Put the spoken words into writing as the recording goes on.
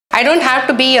I don't have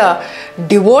to be a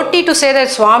devotee to say that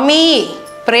Swami,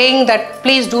 praying that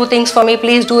please do things for me,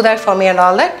 please do that for me and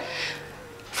all that.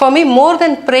 For me, more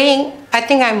than praying, I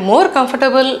think I'm more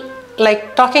comfortable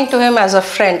like talking to him as a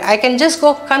friend. I can just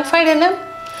go confide in him,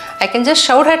 I can just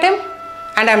shout at him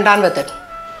and I'm done with it.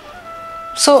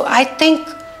 So I think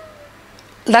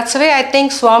that's the way I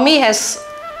think Swami has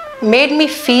made me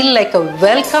feel like a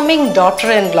welcoming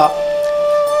daughter-in-law,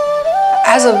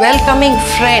 as a welcoming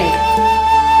friend.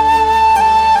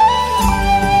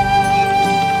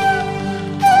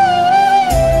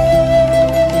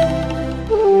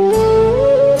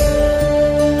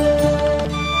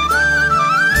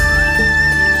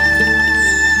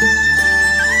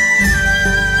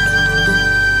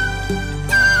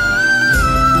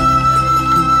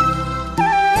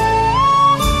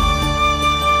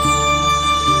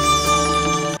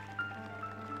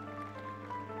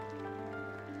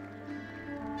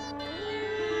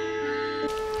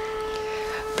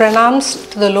 Pranams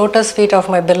to the lotus feet of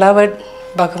my beloved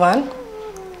Bhagavan,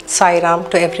 Sairam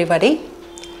to everybody.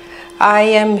 I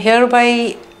am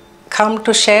hereby come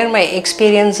to share my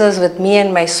experiences with me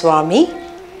and my Swami.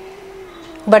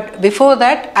 But before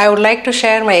that, I would like to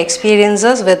share my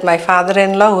experiences with my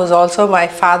father-in-law, who is also my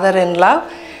father-in-law,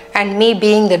 and me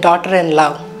being the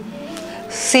daughter-in-law.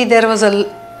 See, there was a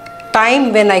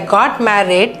time when I got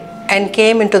married and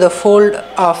came into the fold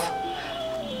of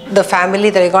the family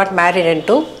that I got married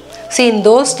into. See, in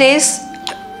those days,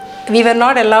 we were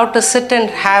not allowed to sit and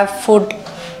have food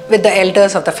with the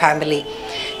elders of the family.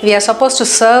 We are supposed to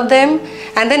serve them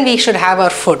and then we should have our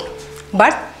food.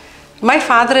 But my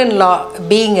father-in-law,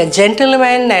 being a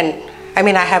gentleman, and I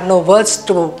mean, I have no words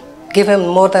to give him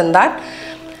more than that.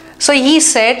 So he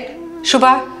said,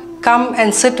 Shubha, come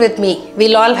and sit with me.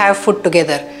 We'll all have food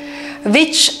together,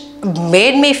 which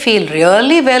made me feel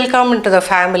really welcome into the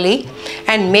family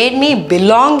and made me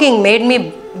belong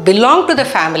to the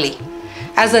family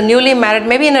as a newly married,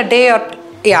 maybe in a day or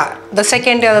the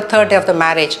second day or the third day of the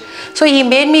marriage. So he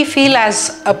made me feel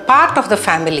as a part of the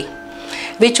family,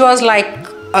 which was like,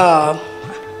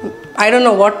 I don't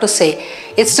know what to say.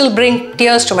 It still brings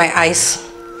tears to my eyes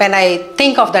when I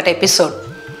think of that episode.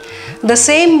 The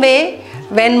same way,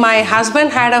 when my husband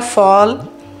had a fall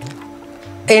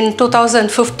in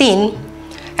 2015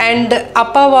 and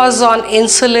Appa was on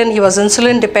insulin, he was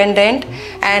insulin dependent,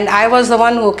 and I was the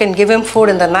one who can give him food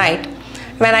in the night.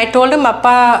 When I told him,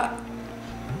 Appa,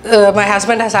 my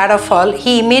husband has had a fall,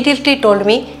 he immediately told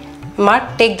me,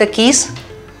 Ma, take the keys,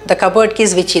 the cupboard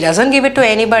keys, which he doesn't give it to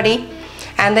anybody,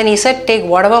 and then he said, take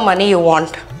whatever money you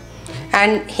want.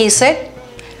 And he said,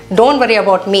 don't worry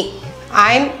about me,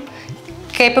 I'm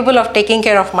capable of taking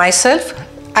care of myself.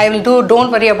 I will do,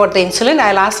 don't worry about the insulin,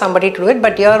 I'll ask somebody to do it,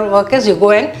 but your work is you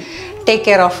go and take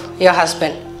care of your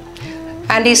husband.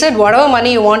 And he said, whatever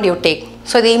money you want, you take.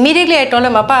 So immediately I told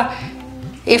him, Appa,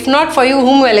 if not for you,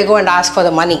 whom will I go and ask for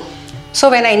the money? So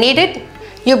when I need it,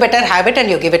 you better have it and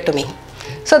you give it to me.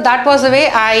 So that was the way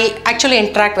I actually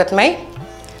interact with my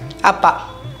Appa.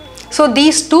 So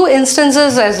these two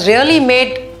instances has really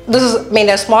made, this is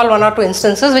a small one or two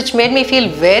instances which made me feel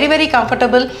very, very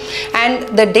comfortable. And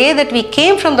the day that we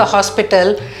came from the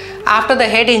hospital after the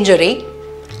head injury,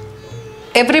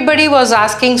 everybody was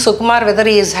asking Sukumar whether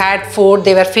he has had food.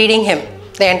 They were feeding him,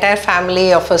 the entire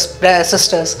family of his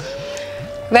sisters.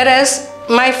 Whereas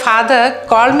my father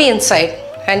called me inside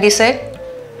and he said,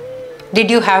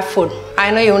 did you have food?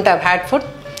 I know you wouldn't have had food.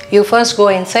 You first go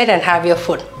inside and have your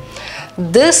food.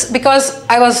 This, because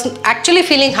I was actually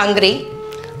feeling hungry,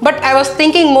 but I was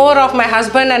thinking more of my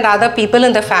husband and other people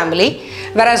in the family,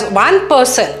 whereas one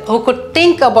person who could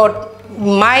think about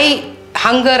my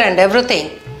hunger and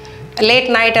everything, late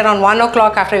night around 1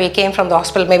 o'clock after we came from the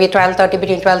hospital, maybe 12:30,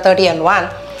 between 12:30 and 1,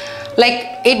 like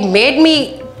it made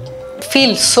me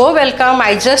feel so welcome.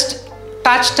 I just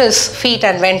touched his feet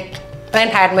and went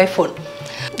and had my food.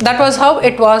 That was how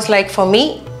it was like for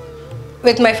me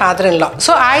with my father-in-law.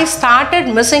 So I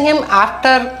started missing him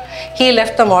after he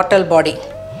left the mortal body.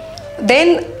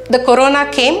 Then the corona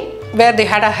came where they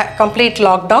had a complete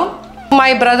lockdown.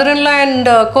 My brother-in-law and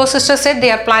co-sister said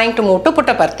they are planning to move to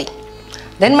Puttaparthi.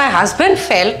 Then my husband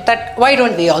felt that why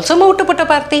don't we also move to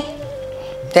Puttaparthi?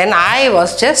 Then I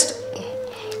was just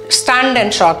stunned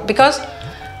and shocked because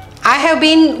I have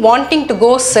been wanting to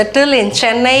go settle in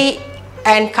Chennai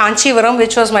and Kanchivaram,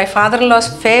 which was my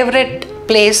father-in-law's favorite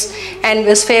place and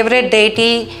his favorite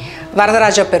deity,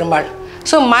 Varadaraja Perumal.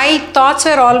 So my thoughts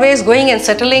were always going and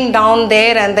settling down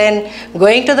there and then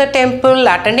going to the temple,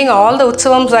 attending all the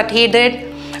utsavams that he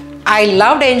did. I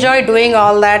loved, enjoyed doing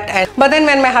all that. But then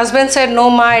when my husband said, no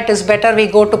ma, it is better we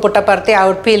go to Puttaparthi, I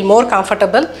would feel more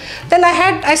comfortable. Then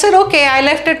I said, okay, I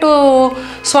left it to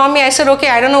Swami. I said, okay,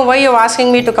 I don't know why you're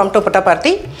asking me to come to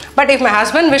Puttaparthi, but if my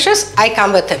husband wishes, I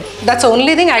come with him. That's the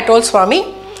only thing I told Swami.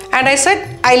 And I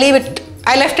said, I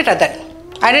left it at that.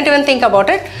 I didn't even think about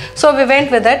it. So we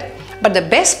went with it. But the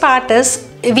best part is,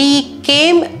 we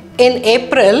came in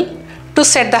April to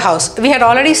set the house. We had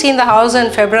already seen the house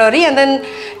in February, and then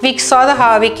we saw the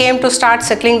house. We came to start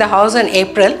settling the house in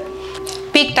April,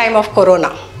 peak time of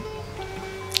Corona.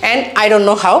 And I don't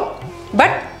know how,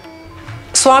 but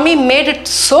Swami made it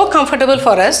so comfortable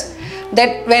for us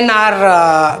that when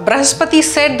our Brahaspati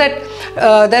said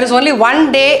that there is only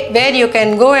one day where you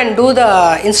can go and do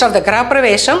instead of the Graha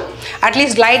Pravesham, at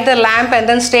least light the lamp and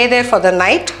then stay there for the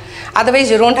night. Otherwise,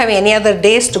 you don't have any other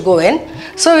days to go in.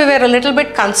 So we were a little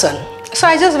bit concerned. So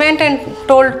I just went and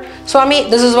told Swami,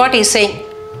 this is what he's saying.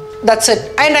 That's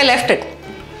it. And I left it.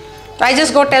 I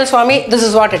just go tell Swami, this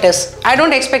is what it is. I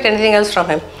don't expect anything else from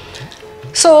him.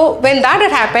 So when that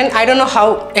had happened, I don't know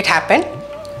how it happened.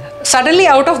 Suddenly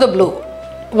out of the blue,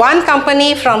 one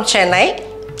company from Chennai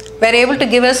were able to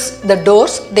give us the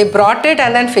doors. They brought it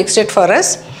and then fixed it for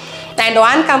us. And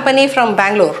one company from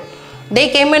Bangalore, they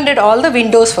came and did all the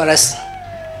windows for us.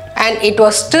 And it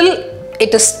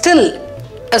is still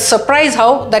a surprise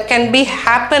how that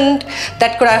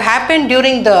could have happened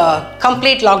during the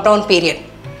complete lockdown period.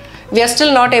 We are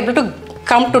still not able to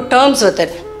come to terms with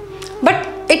it. But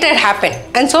it had happened.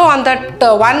 And so on that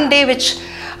one day which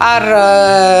our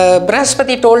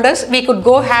Brahaspati told us, we could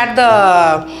go had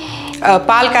the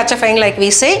Pal Kachafang like we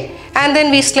say, and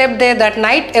then we slept there that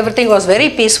night. Everything was very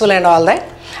peaceful and all that.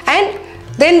 And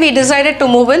then we decided to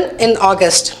move in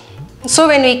August. So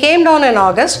when we came down in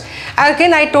August,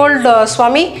 again I told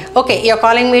Swami, okay, you're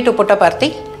calling me to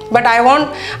Puttaparthi, but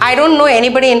I don't know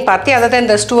anybody in Parthi other than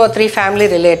there's 2 or 3 family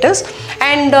relatives,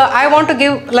 and I want to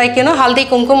give Haldi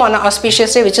Kumkum on an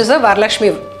auspicious day, which is the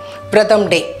Varalakshmi Vratam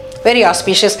day, very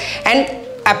auspicious. And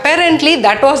apparently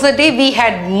that was the day we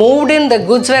had moved in, the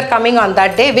goods were coming on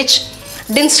that day, which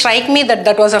didn't strike me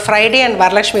that was a Friday and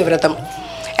Varalakshmi Vratam.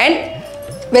 And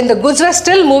when the goods were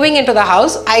still moving into the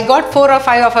house, I got 4 or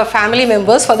 5 of our family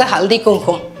members for the Haldi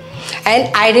Kumkum. And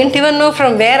I didn't even know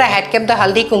from where I had kept the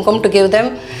Haldi Kumkum to give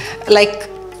them, like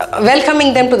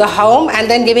welcoming them to the home and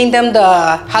then giving them the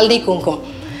Haldi Kumkum.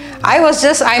 I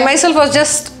myself was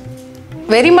just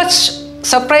very much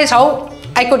surprised how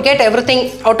I could get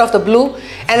everything out of the blue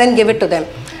and then give it to them.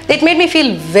 It made me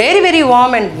feel very, very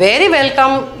warm and very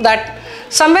welcome, that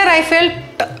somewhere I felt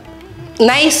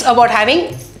nice about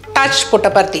having touched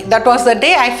Puttaparthi. That was the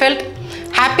day I felt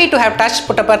happy to have touched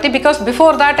Puttaparthi, because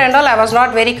before that and all I was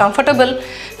not very comfortable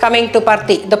coming to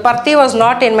Parthi. The Parthi was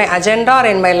not in my agenda or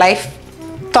in my life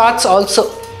thoughts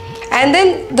also. And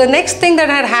then the next thing that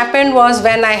had happened was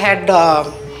when I had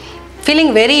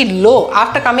feeling very low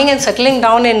after coming and settling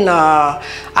down in our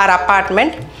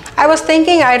apartment. I was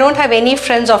thinking I don't have any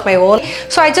friends of my own.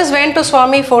 So I just went to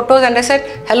Swami Photos and I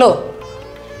said, hello,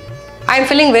 I'm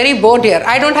feeling very bored here.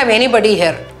 I don't have anybody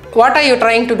here. What are you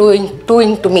trying to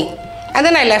doing to me? And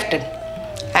then I left it.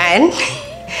 And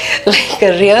like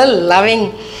a real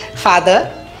loving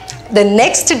father, the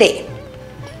next day,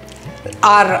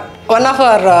 one of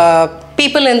our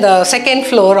people in the second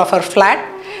floor of her flat,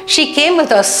 she came with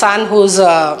her son who's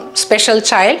a special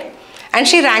child, and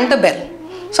she rang the bell.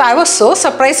 So I was so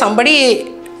surprised,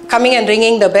 somebody coming and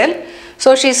ringing the bell.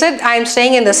 So she said, I'm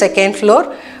staying in the second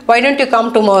floor. Why don't you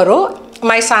come tomorrow?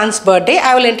 My son's birthday.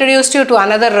 I will introduce you to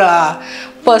another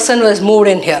person who has moved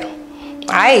in here.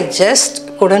 I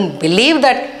just couldn't believe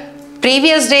that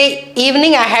previous day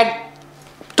evening I had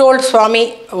told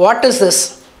Swami, what is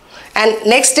this? And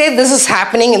next day this is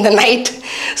happening in the night.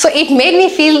 So it made me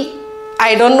feel,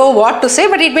 I don't know what to say,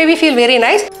 but it made me feel very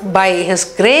nice. By his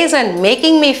grace and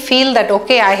making me feel that,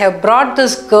 okay, I have brought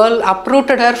this girl,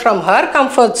 uprooted her from her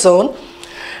comfort zone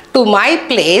to my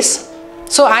place.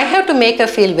 So I have to make her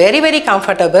feel very, very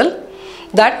comfortable,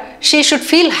 that she should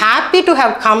feel happy to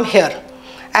have come here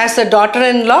as a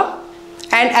daughter-in-law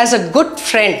and as a good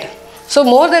friend. So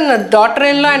more than a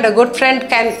daughter-in-law and a good friend,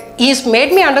 he's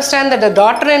made me understand that a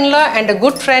daughter-in-law and a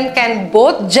good friend can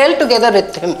both gel together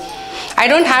with him. I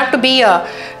don't have to be a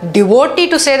devotee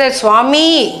to say that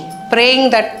Swami,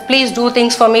 praying that please do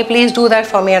things for me, please do that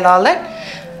for me and all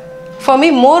that. For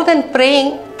me, more than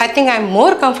praying, I think I'm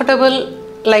more comfortable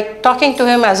like talking to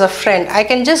him as a friend. I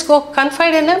can just go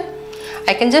confide in him,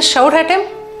 I can just shout at him,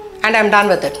 and I'm done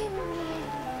with it.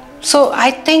 So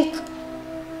I think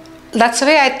that's the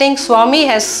way I think Swami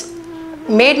has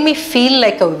made me feel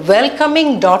like a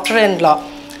welcoming daughter-in-law.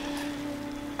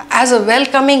 as a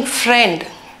welcoming friend.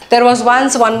 There was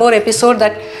once one more episode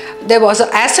that there was an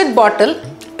acid bottle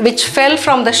which fell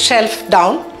from the shelf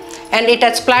down and it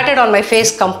had splattered on my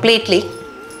face completely.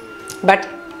 But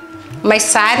my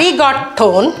sari got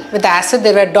torn with the acid,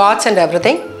 there were dots and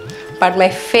everything, but my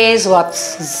face was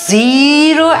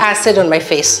zero acid on my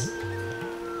face.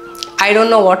 I don't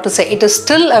know what to say. It is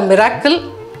still a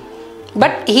miracle,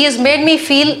 but he has made me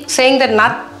feel, saying that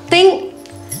nothing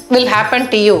will happen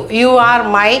to you. You are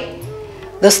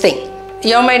this thing.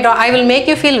 You're my dog. I will make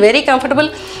you feel very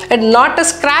comfortable, and not a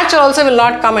scratch also will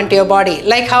not come into your body.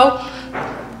 Like how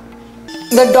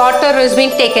the daughter is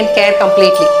being taken care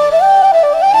completely.